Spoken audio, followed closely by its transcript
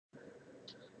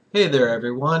Hey there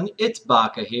everyone, it's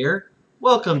Baka here.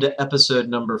 Welcome to episode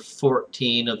number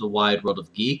 14 of the Wide World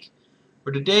of Geek,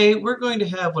 where today we're going to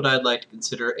have what I'd like to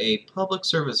consider a public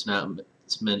service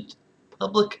announcement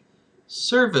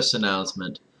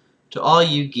to all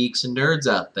you geeks and nerds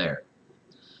out there.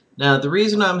 Now, the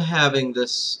reason I'm having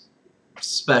this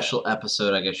special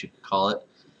episode, I guess you could call it,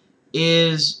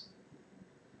 is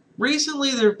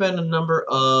recently there have been a number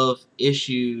of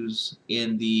issues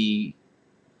in the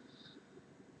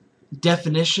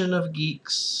definition of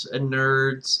geeks and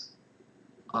nerds.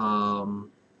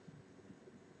 Um,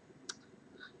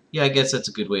 yeah, I guess that's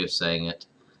a good way of saying it.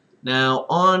 Now,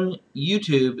 on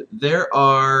YouTube, there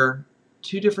are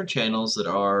two different channels that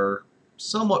are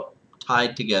somewhat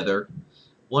tied together.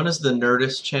 One is the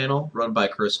Nerdist channel, run by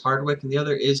Chris Hardwick, and the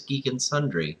other is Geek and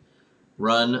Sundry,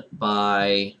 run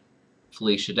by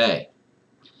Felicia Day.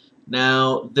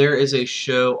 Now, there is a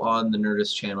show on the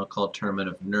Nerdist channel called Tournament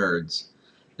of Nerds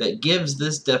that gives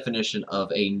this definition of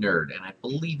a nerd, and I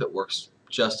believe it works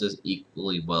just as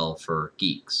equally well for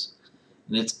geeks.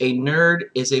 And it's a nerd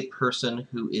is a person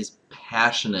who is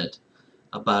passionate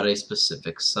about a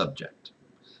specific subject.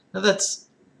 Now that's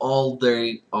all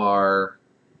they are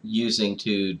using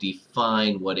to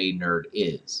define what a nerd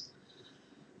is.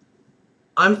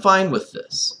 I'm fine with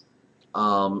this.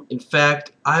 In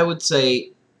fact, I would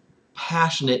say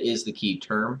passionate is the key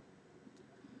term.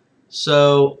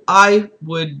 So I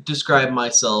would describe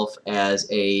myself as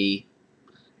a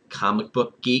comic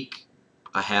book geek.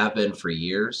 I have been for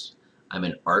years. I'm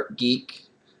an art geek.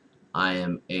 I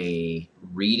am a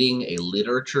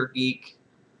literature geek.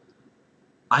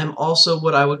 I'm also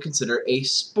what I would consider a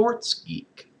sports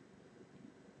geek.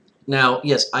 Now,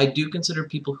 yes, I do consider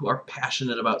people who are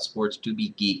passionate about sports to be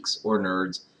geeks or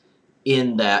nerds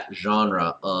in that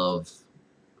genre of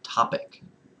topic.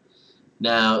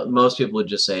 Now, most people would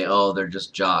just say, oh, they're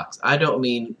just jocks. I don't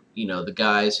mean, the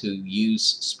guys who use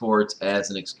sports as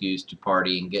an excuse to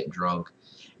party and get drunk.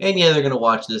 And yeah, they're going to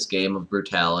watch this game of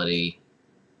brutality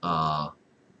or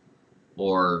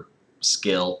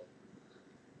skill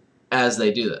as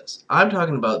they do this. I'm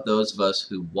talking about those of us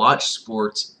who watch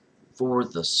sports for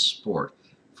the sport,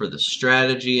 for the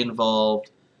strategy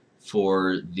involved,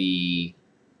 for the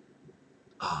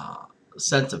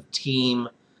sense of team,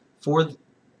 for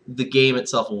the game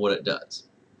itself and what it does.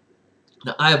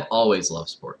 Now, I have always loved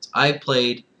sports. I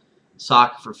played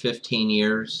soccer for 15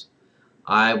 years.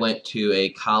 I went to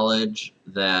a college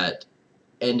that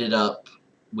ended up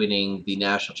winning the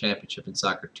national championship in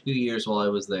soccer 2 years while I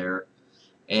was there,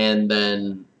 and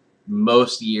then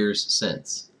most years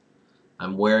since.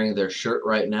 I'm wearing their shirt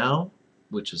right now,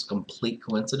 which is complete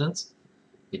coincidence.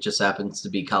 It just happens to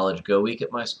be College Go Week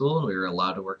at my school, and we were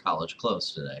allowed to wear college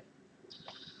clothes today.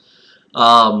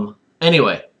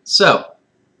 Anyway, so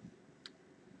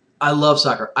I love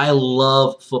soccer. I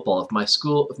love football. If my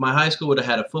high school would have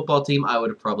had a football team, I would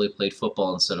have probably played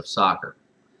football instead of soccer.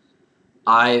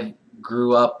 I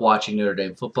grew up watching Notre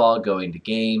Dame football, going to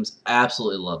games.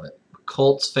 Absolutely love it.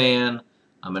 Colts fan.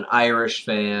 I'm an Irish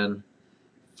fan.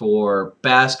 For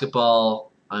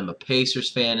basketball, I'm a Pacers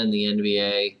fan in the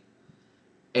NBA.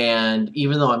 And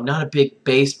even though I'm not a big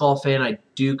baseball fan, I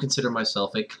do consider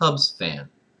myself a Cubs fan.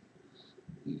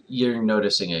 You're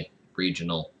noticing a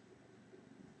regional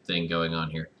thing going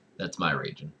on here. That's my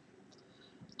region.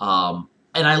 And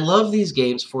I love these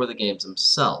games for the games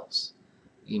themselves.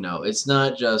 It's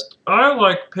not just, I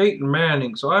like Peyton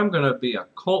Manning, so I'm going to be a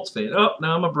Colts fan. Oh,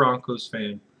 now I'm a Broncos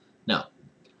fan. No.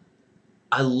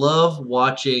 I love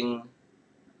watching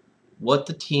what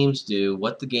the teams do,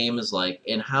 what the game is like,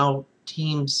 and how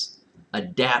teams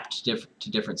adapt to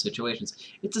different situations.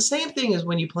 It's the same thing as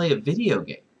when you play a video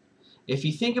game. If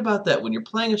you think about that, when you're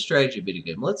playing a strategy video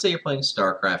game, let's say you're playing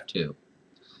StarCraft 2,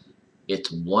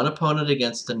 it's one opponent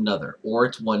against another, or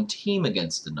it's one team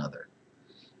against another.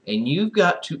 And you've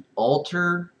got to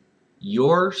alter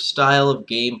your style of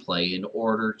gameplay in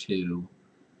order to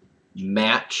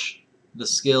match the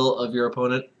skill of your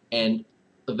opponent and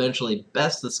eventually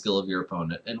best the skill of your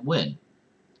opponent and win.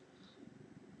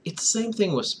 It's the same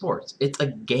thing with sports. It's a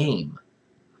game.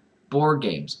 Board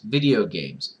games, video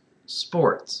games,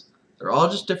 sports. They're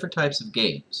all just different types of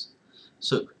games.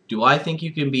 So, do I think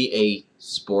you can be a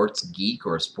sports geek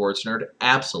or a sports nerd?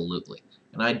 Absolutely.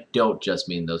 And I don't just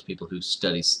mean those people who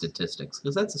study statistics,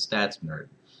 because that's a stats nerd.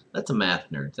 That's a math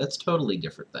nerd. That's a totally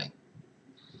different thing.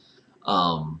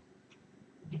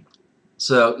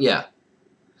 So, yeah.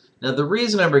 Now, the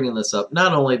reason I'm bringing this up,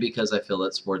 not only because I feel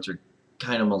that sports are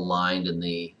kind of maligned in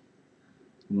the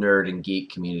nerd and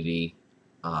geek community,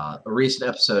 a recent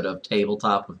episode of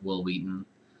Tabletop with Will Wheaton,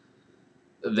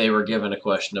 they were given a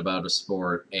question about a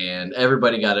sport, and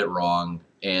everybody got it wrong,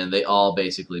 and they all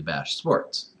basically bash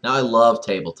sports. Now, I love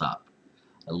tabletop.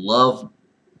 I love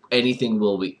anything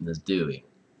Will Wheaton is doing.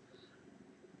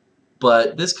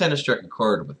 But this kind of struck a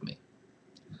chord with me.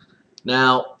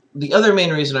 Now, the other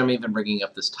main reason I'm even bringing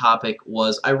up this topic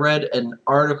was I read an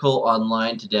article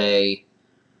online today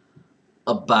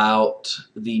about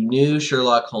the new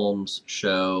Sherlock Holmes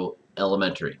show,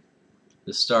 Elementary.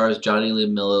 This stars Johnny Lee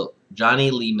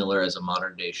Miller as a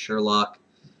modern-day Sherlock,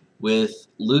 with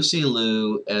Lucy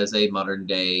Liu as a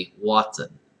modern-day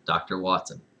Watson, Dr.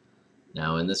 Watson.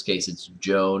 Now, in this case, it's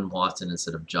Joan Watson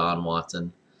instead of John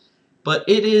Watson. But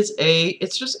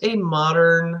it's just a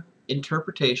modern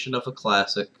interpretation of a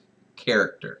classic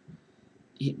character.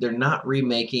 They're not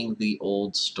remaking the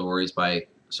old stories by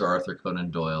Sir Arthur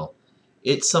Conan Doyle.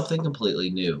 It's something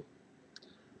completely new.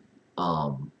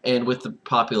 And with the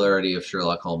popularity of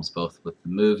Sherlock Holmes, both with the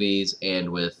movies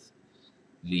and with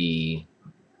the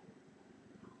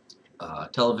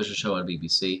television show on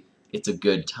BBC, it's a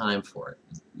good time for it.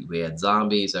 We had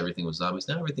zombies, everything was zombies.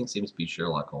 Now everything seems to be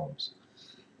Sherlock Holmes.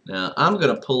 Now, I'm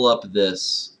going to pull up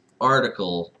this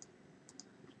article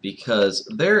because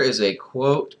there is a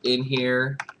quote in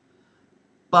here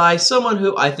by someone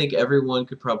who I think everyone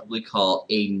could probably call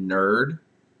a nerd.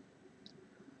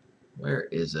 Where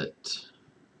is it?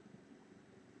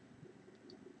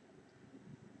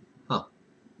 Huh.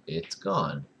 It's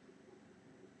gone.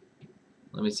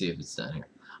 Let me see if it's down here.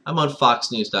 I'm on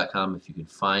foxnews.com if you can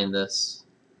find this.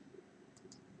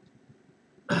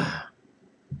 I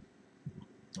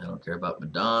don't care about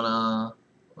Madonna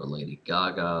or Lady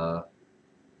Gaga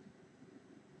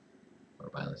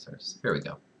or Miley Cyrus. Here we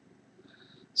go.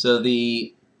 So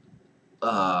the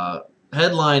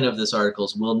headline of this article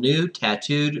is, will new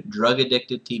tattooed,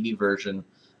 drug-addicted TV version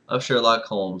of Sherlock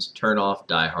Holmes turn off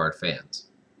die-hard fans?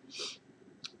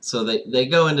 So they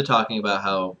go into talking about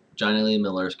how Johnny Lee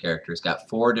Miller's character's got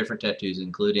 4 different tattoos,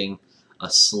 including a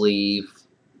sleeve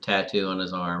tattoo on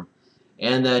his arm,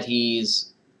 and that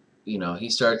he's, you know, he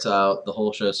starts out, the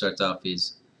whole show starts out,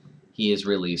 he is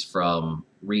released from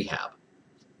rehab.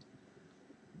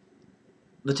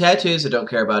 The tattoos I don't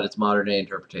care about, its modern day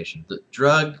interpretation. The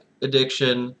drug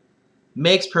addiction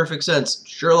makes perfect sense.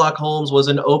 Sherlock Holmes was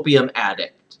an opium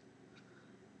addict.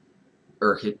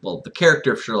 Well, the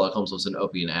character of Sherlock Holmes was an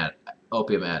opium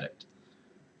addict.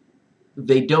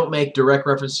 They don't make direct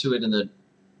reference to it in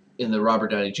the Robert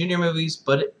Downey Jr. movies,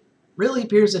 but it really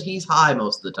appears that he's high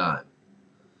most of the time.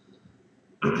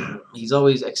 He's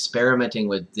always experimenting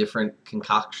with different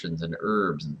concoctions and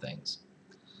herbs and things.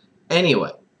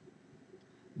 Anyway,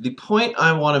 the point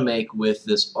I want to make with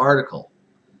this article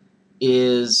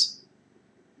is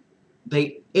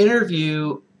they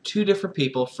interview 2 different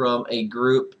people from a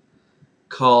group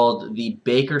called the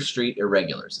Baker Street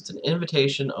Irregulars. It's an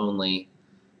invitation only.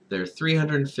 There are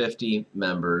 350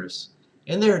 members,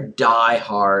 and they're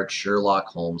die-hard Sherlock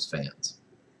Holmes fans.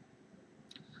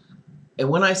 And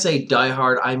when I say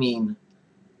die-hard, I mean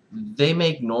they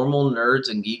make normal nerds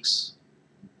and geeks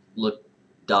look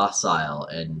docile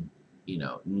and, you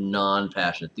know,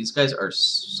 non-passionate. These guys are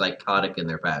psychotic in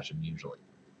their passion, usually.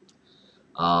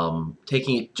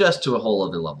 Taking it just to a whole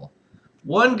other level.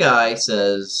 One guy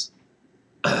says,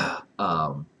 if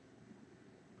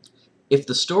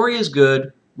the story is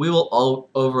good, we will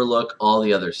overlook all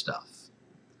the other stuff.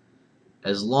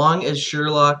 As long as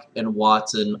Sherlock and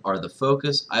Watson are the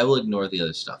focus, I will ignore the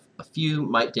other stuff. A few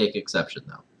might take exception,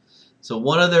 though. So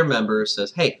one of their members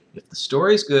says, hey, if the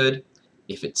story's good,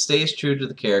 if it stays true to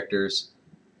the characters,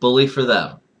 bully for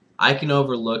them. I can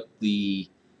overlook the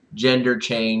gender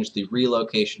change, the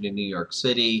relocation to New York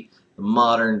City, the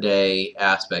modern day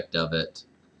aspect of it.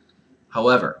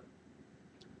 However,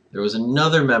 there was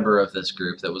another member of this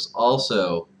group that was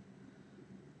also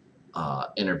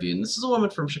interviewed, and this is a woman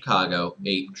from Chicago,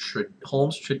 a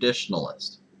Holmes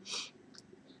traditionalist.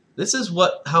 This is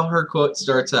how her quote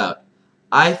starts out.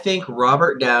 I think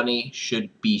Robert Downey should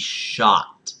be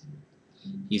shot.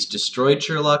 He's destroyed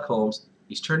Sherlock Holmes.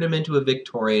 He's turned him into a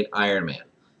Victorian Iron Man.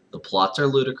 The plots are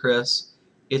ludicrous.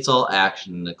 It's all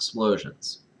action and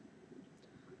explosions.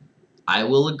 I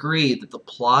will agree that the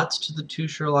plots to the 2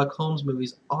 Sherlock Holmes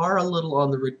movies are a little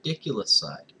on the ridiculous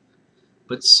side.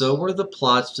 But so were the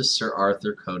plots to Sir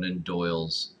Arthur Conan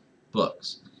Doyle's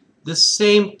books. The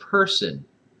same person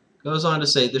goes on to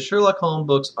say the Sherlock Holmes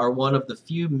books are one of the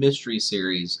few mystery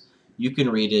series you can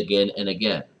read again and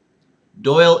again.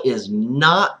 Doyle is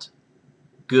not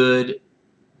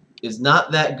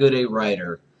that good a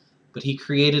writer, but he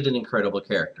created an incredible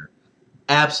character.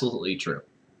 Absolutely true.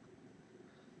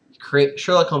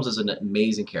 Sherlock Holmes is an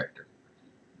amazing character.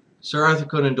 Sir Arthur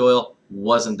Conan Doyle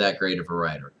wasn't that great of a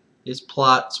writer. His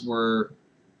plots were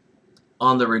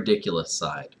on the ridiculous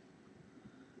side.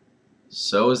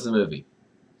 So is the movie.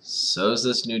 So is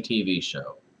this new TV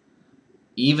show.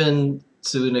 Even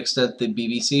to an extent, the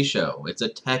BBC show. It's a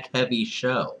tech-heavy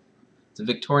show. It's a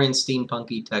Victorian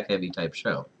steampunky, tech-heavy type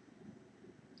show.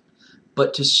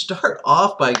 But to start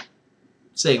off by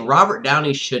saying Robert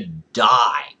Downey should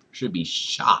die, should be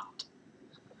shot.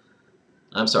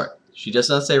 I'm sorry. She does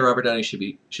not say Robert Downey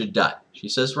should die. She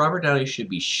says Robert Downey should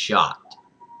be shot.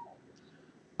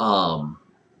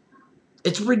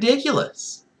 It's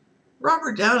ridiculous.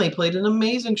 Robert Downey played an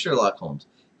amazing Sherlock Holmes.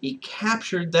 He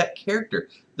captured that character.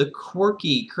 The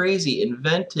quirky, crazy,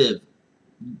 inventive,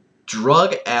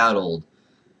 drug-addled,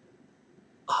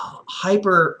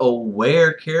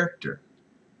 hyper-aware character.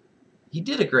 He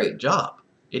did a great job.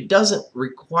 It doesn't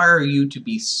require you to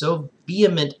be so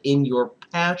vehement in your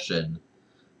passion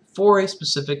for a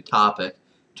specific topic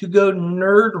to go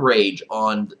nerd rage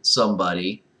on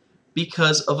somebody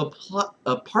because of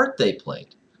a part they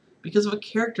played, because of a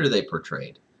character they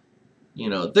portrayed. You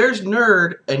know, there's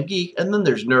nerd and geek, and then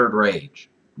there's nerd rage.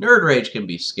 Nerd rage can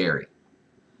be scary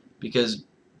because,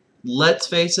 let's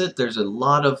face it, there's a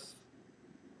lot of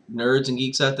nerds and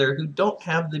geeks out there who don't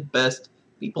have the best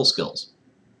people skills.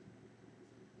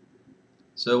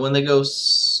 So when they go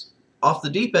off the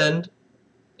deep end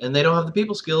and they don't have the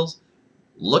people skills,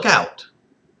 look out.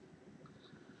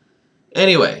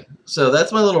 Anyway, so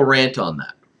that's my little rant on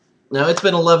that. Now, it's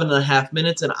been 11.5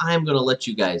 minutes, and I'm going to let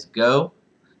you guys go.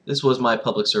 This was my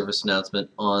public service announcement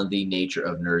on the nature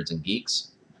of nerds and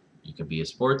geeks. You can be a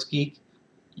sports geek.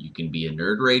 You can be a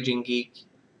nerd-raging geek.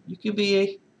 You can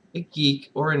be a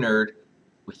geek or a nerd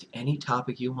with any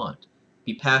topic you want.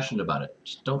 Be passionate about it.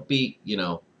 Just don't be,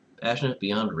 passionate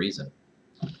beyond reason.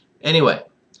 Anyway,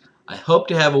 I hope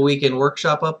to have a weekend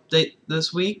workshop update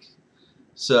this week.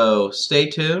 So stay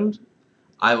tuned.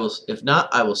 If not,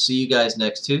 I will see you guys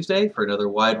next Tuesday for another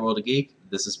Wide World of Geek.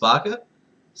 This is Baka,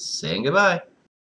 saying goodbye.